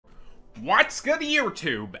What's good,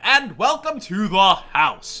 YouTube, and welcome to the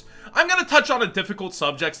house. I'm going to touch on a difficult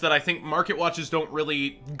subjects that I think market watchers don't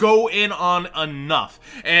really go in on enough.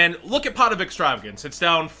 And look at Pot of Extravagance. It's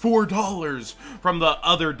down $4 from the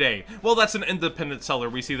other day. Well, that's an independent seller.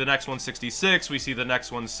 We see the next one 66, we see the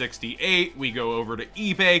next one 68, we go over to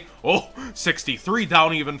eBay. Oh, 63,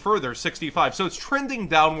 down even further, 65. So it's trending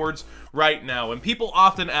downwards right now, and people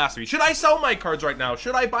often ask me, should I sell my cards right now?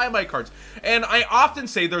 Should I buy my cards? And I often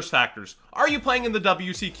say there's factors. Are you playing in the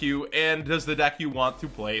WCQ, and does the deck you want to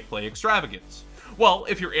play Extravagance? Well,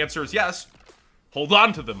 if your answer is yes, hold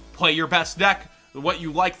on to them. Play your best deck, what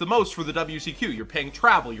you like the most for the WCQ. You're paying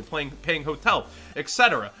travel, you're paying hotel,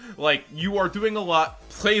 etc. Like, you are doing a lot.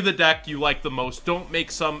 Play the deck you like the most. Don't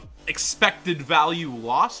make some expected value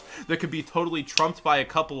loss that could be totally trumped by a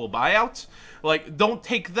couple of buyouts. Like, don't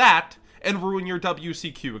take that and ruin your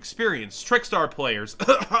WCQ experience. Trickstar players,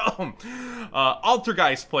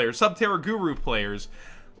 Altergeist players, Subterra Guru players,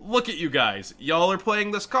 look at you guys. Y'all are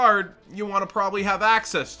playing this card, you want to probably have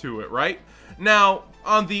access to it, right? Now,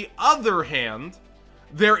 on the other hand,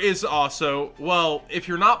 there is also, well, if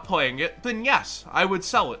you're not playing it, then yes, I would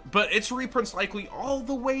sell it. But its reprint's likely all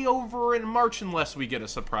the way over in March unless we get a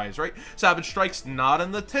surprise, right? Savage Strike's not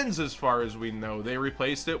in the tins as far as we know. They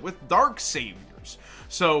replaced it with Dark Saviors.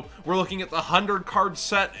 So we're looking at the 100 card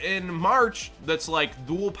set in March that's like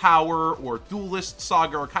Dual Power or Duelist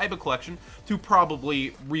Saga or Kaiba Collection to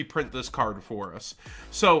probably reprint this card for us.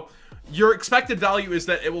 So your expected value is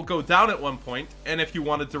that it will go down at one point, and if you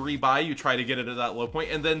wanted to rebuy, you try to get it at that low point,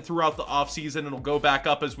 and then throughout the off-season, it'll go back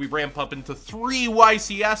up as we ramp up into 3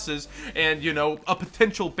 YCSs and, you know, a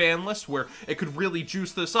potential ban list where it could really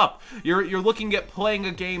juice this up. You're looking at playing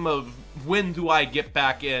a game of when do I get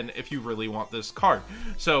back in if you really want this card.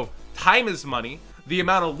 So, time is money. The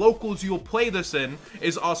amount of locals you'll play this in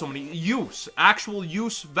is also money. Actual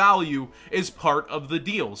use value is part of the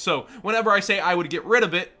deal. So whenever I say I would get rid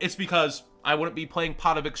of it, it's because I wouldn't be playing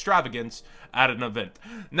Pot of Extravagance at an event.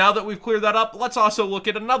 Now that we've cleared that up, let's also look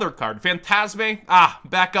at another card. Phantasme,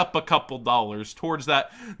 back up a couple dollars towards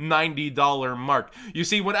that $90 mark. You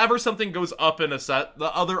see, whenever something goes up in a set,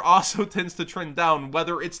 the other also tends to trend down,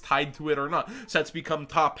 whether it's tied to it or not. Sets become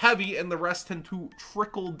top heavy, and the rest tend to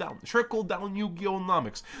trickle down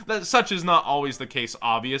Yu-Gi-Oh-nomics. Such is not always the case,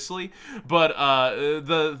 obviously, but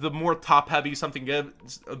the more top heavy something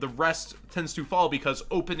gets, the rest tends to fall because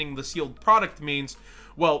opening the sealed product means,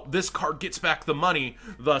 well, this card gets back the money,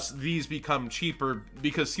 thus these become cheaper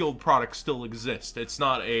because sealed products still exist. It's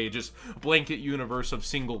not a just blanket universe of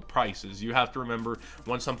single prices. You have to remember,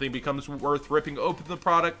 when something becomes worth ripping open the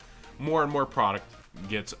product, more and more product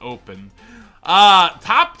gets opened.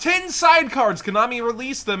 Top 10 side cards. Konami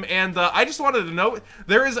released them, and I just wanted to note,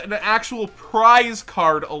 there is an actual prize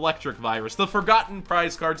card electric virus. The forgotten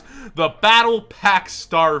prize cards, the Battle Pack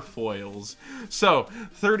Star Foils. So,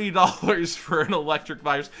 $30 for an electric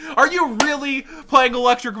virus. Are you really playing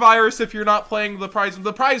electric virus if you're not playing the prize?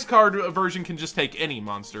 The prize card version can just take any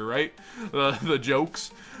monster, right? The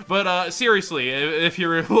jokes. But seriously, if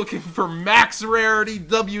you're looking for max rarity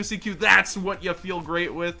WCQ, that's what you feel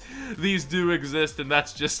great with. These do exist, and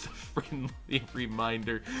that's just a friendly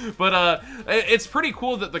reminder. But it's pretty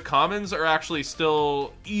cool that the commons are actually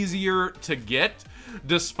still easier to get,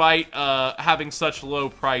 despite having such low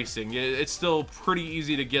pricing. It's still pretty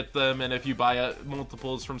easy to get them, and if you buy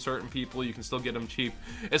multiples from certain people, you can still get them cheap.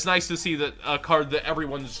 It's nice to see that a card that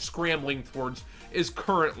everyone's scrambling towards is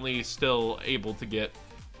currently still able to get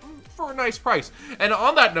for a nice price. And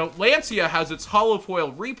on that note, Lancia has its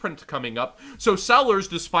holofoil reprint coming up, so sellers,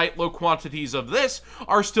 despite low quantities of this,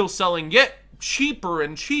 are still selling it cheaper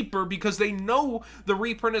and cheaper because they know the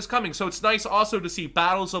reprint is coming. So it's nice also to see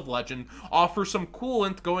Battles of Legend offer some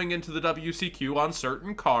coolant going into the WCQ on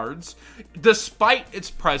certain cards, despite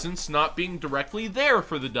its presence not being directly there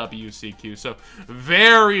for the WCQ. So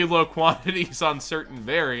very low quantities on certain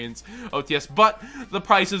variants, OTS, but the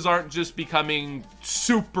prices aren't just becoming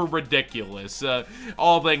super ridiculous,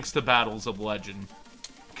 all thanks to Battles of Legend.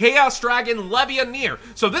 Chaos Dragon Levianeer.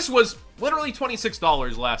 So this was literally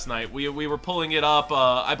 $26 last night. We were pulling it up,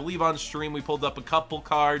 I believe on stream. We pulled up a couple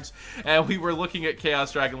cards, and we were looking at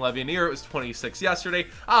Chaos Dragon Levianeer. It was $26 yesterday.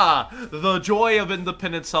 The joy of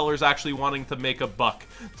independent sellers actually wanting to make a buck.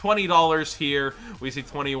 $20 here. We see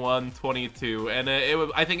 21, 22, and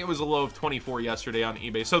I think it was a low of 24 yesterday on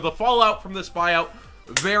eBay. So the fallout from this buyout,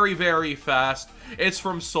 very, very fast. It's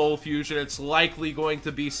from Soul Fusion. It's likely going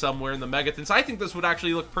to be somewhere in the Megatons. I think this would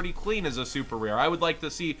actually look pretty clean as a super rare. I would like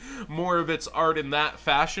to see more of its art in that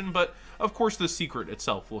fashion, but of course, the secret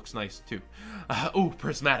itself looks nice too. Oh,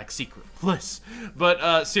 prismatic secret bliss.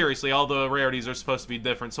 But seriously, all the rarities are supposed to be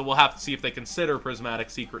different, so we'll have to see if they consider prismatic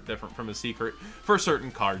secret different from a secret for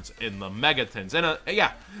certain cards in the Megatons. And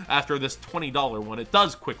yeah, after this $20 one, it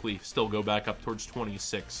does quickly still go back up towards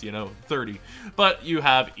 26, you know, 30. But you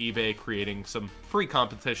have eBay creating some free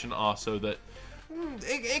competition also that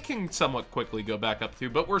it can somewhat quickly go back up to,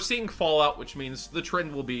 but we're seeing fallout, which means the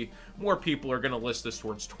trend will be more people are going to list this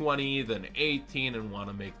towards 20 than 18 and want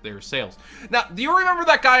to make their sales. Now, do you remember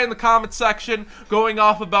that guy in the comment section going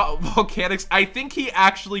off about Volcanics? I think he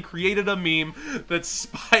actually created a meme that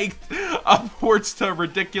spiked upwards to a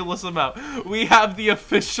ridiculous amount. We have the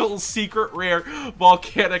official secret rare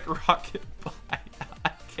Volcanic rocket buy.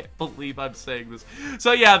 Believe I'm saying this.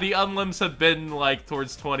 So yeah, the unlims have been like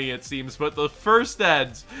towards 20 it seems, but the first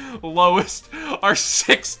eds lowest are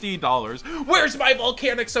 $60. Where's my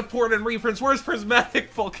Volcanic support and reprints? Where's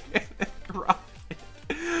prismatic Volcanic rocket?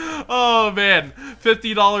 Oh man,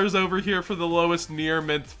 $50 over here for the lowest near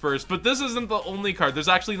mint first. But this isn't the only card. There's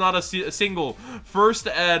actually not a single first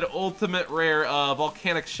ed ultimate rare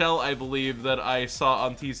Volcanic shell, I believe, that I saw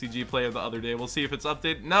on TCG Player the other day. We'll see if it's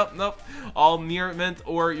updated. Nope. All near mint,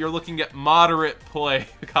 or you're looking at moderate play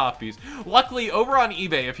copies. Luckily, over on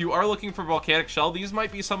eBay, if you are looking for Volcanic shell, these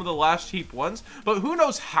might be some of the last cheap ones. But who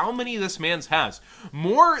knows how many this man's has?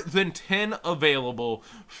 More than 10 available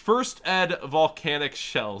first ed Volcanic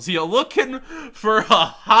shells. You looking for a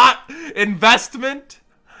hot investment?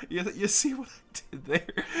 You see what I did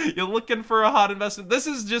there? You're looking for a hot investment? This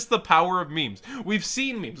is just the power of memes. We've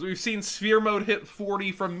seen memes. We've seen Sphere Mode hit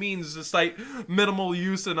 40 from memes despite minimal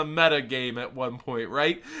use in a meta game at one point,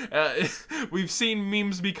 right? We've seen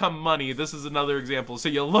memes become money. This is another example. So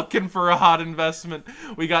you're looking for a hot investment?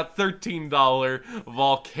 We got $13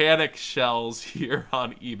 Volcanic shells here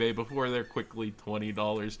on eBay before they're quickly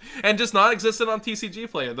 $20. And just non-existent on TCG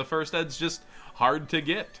Player. The first ed's just hard to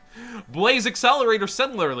get. Blaze Accelerator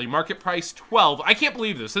similarly, market price 12. I can't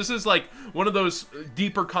believe this. This is like one of those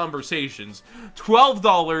deeper conversations.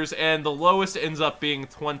 $12 and the lowest ends up being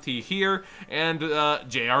 20 here. And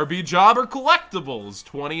JRB Jobber Collectibles,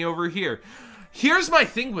 20 over here. Here's my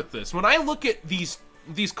thing with this. When I look at these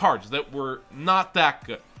cards that were not that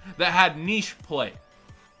good, that had niche play,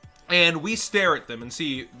 and we stare at them and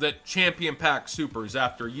see that Champion Pack Supers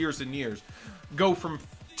after years and years go from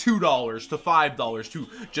 $2 to $5 to,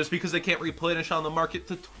 just because they can't replenish on the market,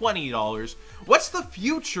 to $20. What's the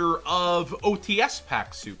future of OTS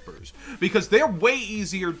pack supers? Because they're way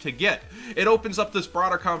easier to get. It opens up this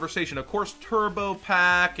broader conversation. Of course, Turbo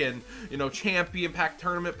Pack and, you know, Champion Pack,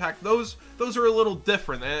 Tournament Pack, those are a little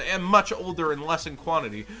different and much older and less in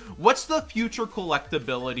quantity. What's the future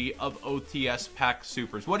collectability of OTS pack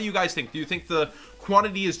supers? What do you guys think? Do you think the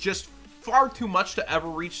quantity is just far too much to ever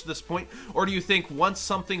reach this point? Or do you think once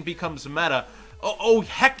something becomes meta, oh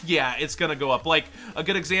heck yeah, it's gonna go up? Like, a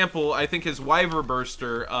good example, I think, is Wyver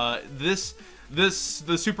Burster. The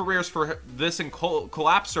super rares for this and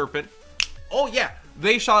Collapse Serpent, oh yeah,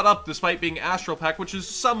 they shot up despite being Astral Pack, which is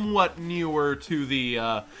somewhat newer to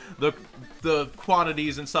the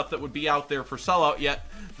quantities and stuff that would be out there for sellout, yet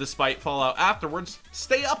despite fallout afterwards,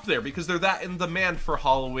 stay up there because they're that in demand for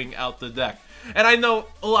hollowing out the deck. And I know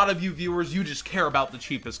a lot of you viewers, you just care about the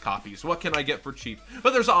cheapest copies. What can I get for cheap?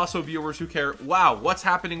 But there's also viewers who care, wow, what's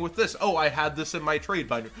happening with this? Oh, I had this in my trade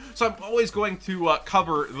binder. So I'm always going to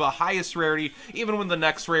cover the highest rarity, even when the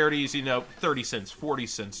next rarity is, you know, 30 cents, 40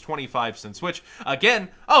 cents, 25 cents, which, again,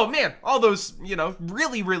 oh man, all those, you know,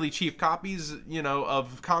 really, really cheap copies, you know,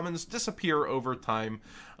 of commons disappear over time.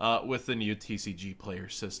 With the new TCG Player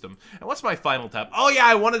system. And what's my final tab? Oh yeah,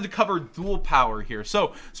 I wanted to cover Dual Power here.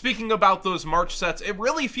 So, speaking about those March sets, it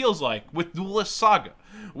really feels like, with Duelist Saga,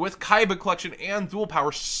 with Kaiba Collection and Dual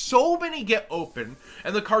Power, so many get open,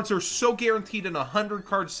 and the cards are so guaranteed in a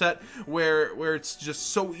 100-card set where it's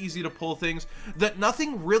just so easy to pull things, that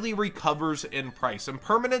nothing really recovers in price. And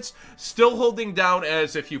permanence still holding down,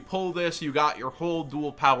 as if you pull this, you got your whole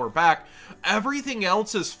Dual Power back. Everything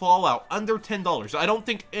else is fallout, under $10. I don't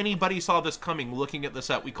think anybody saw this coming looking at the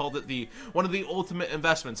set. We called it one of the ultimate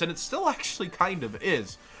investments, and it still actually kind of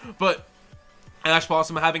is. But Ash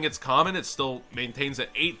Blossom having its common, it still maintains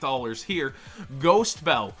at $8 here. Ghost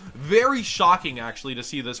Bell, very shocking actually to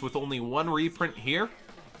see this with only one reprint here.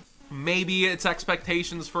 Maybe it's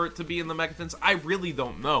expectations for it to be in the Megatons, I really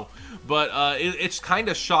don't know. But it's kind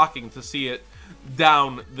of shocking to see it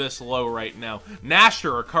down this low right now.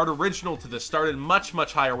 Nasher, a card original to this, started much,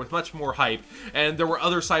 much higher with much more hype, and there were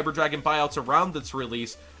other Cyber Dragon buyouts around its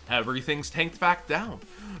release. Everything's tanked back down.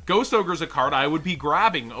 Ghost Ogre is a card I would be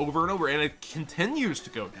grabbing over and over, and it continues to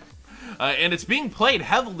go down. And it's being played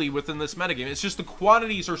heavily within this metagame. It's just the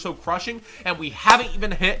quantities are so crushing, and we haven't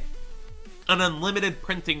even hit an unlimited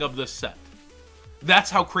printing of this set.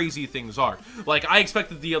 That's how crazy things are. Like, I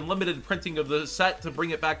expected the unlimited printing of the set to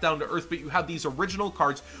bring it back down to earth, but you have these original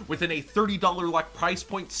cards within a $30 like price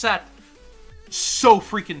point set, so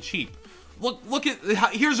freaking cheap. Look at,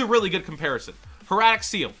 here's a really good comparison. HoC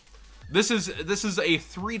Seal. This is a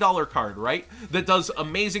 $3 card, right? That does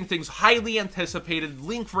amazing things, highly anticipated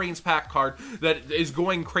Link Reigns pack card that is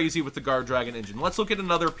going crazy with the Guard Dragon engine. Let's look at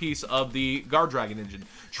another piece of the Guard Dragon engine.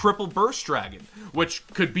 Triple Burst Dragon, which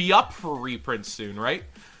could be up for reprint soon, right?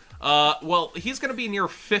 Well, he's going to be near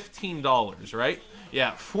 $15, right?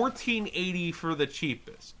 Yeah, $14.80 for the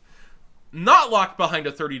cheapest. Not locked behind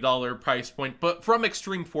a $30 price point, but from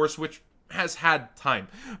Extreme Force, which has had time.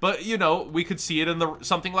 But, you know, we could see it in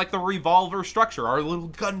something like the Revolver structure, our little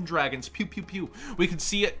gun dragons, pew pew pew. We could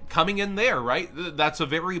see it coming in there, right? That's a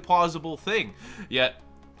very plausible thing. Yet,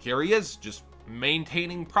 here he is, just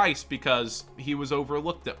maintaining price because he was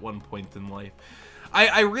overlooked at one point in life.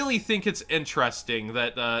 I really think it's interesting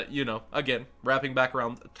that, you know, again, wrapping back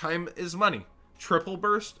around, time is money. Triple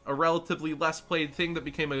Burst, a relatively less played thing that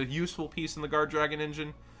became a useful piece in the Guard Dragon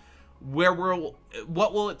engine. What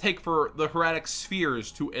will it take for the Heretic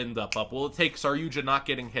Spheres to end up? Will it take Saryuja not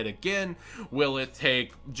getting hit again? Will it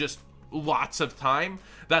take just lots of time?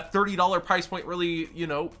 That $30 price point really, you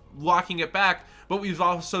know, locking it back. But we've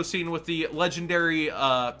also seen with the legendary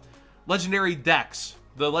decks,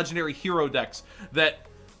 the legendary hero decks, that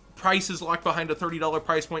price is locked behind a $30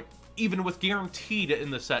 price point, even with guaranteed in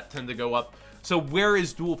the set, tend to go up. So where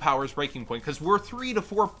is Dual Power's breaking point? Because we're 3 to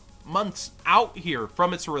 4 months out here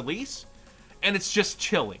from its release, and it's just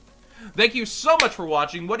chilling. Thank you so much for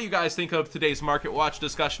watching. What do you guys think of today's Market Watch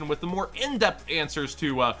discussion with the more in-depth answers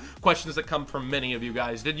to questions that come from many of you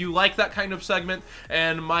guys? Did you like that kind of segment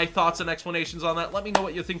and my thoughts and explanations on that? Let me know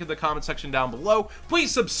what you think in the comment section down below.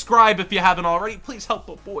 Please subscribe if you haven't already. Please help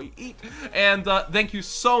a boy eat. And thank you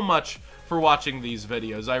so much for watching these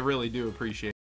videos. I really do appreciate it.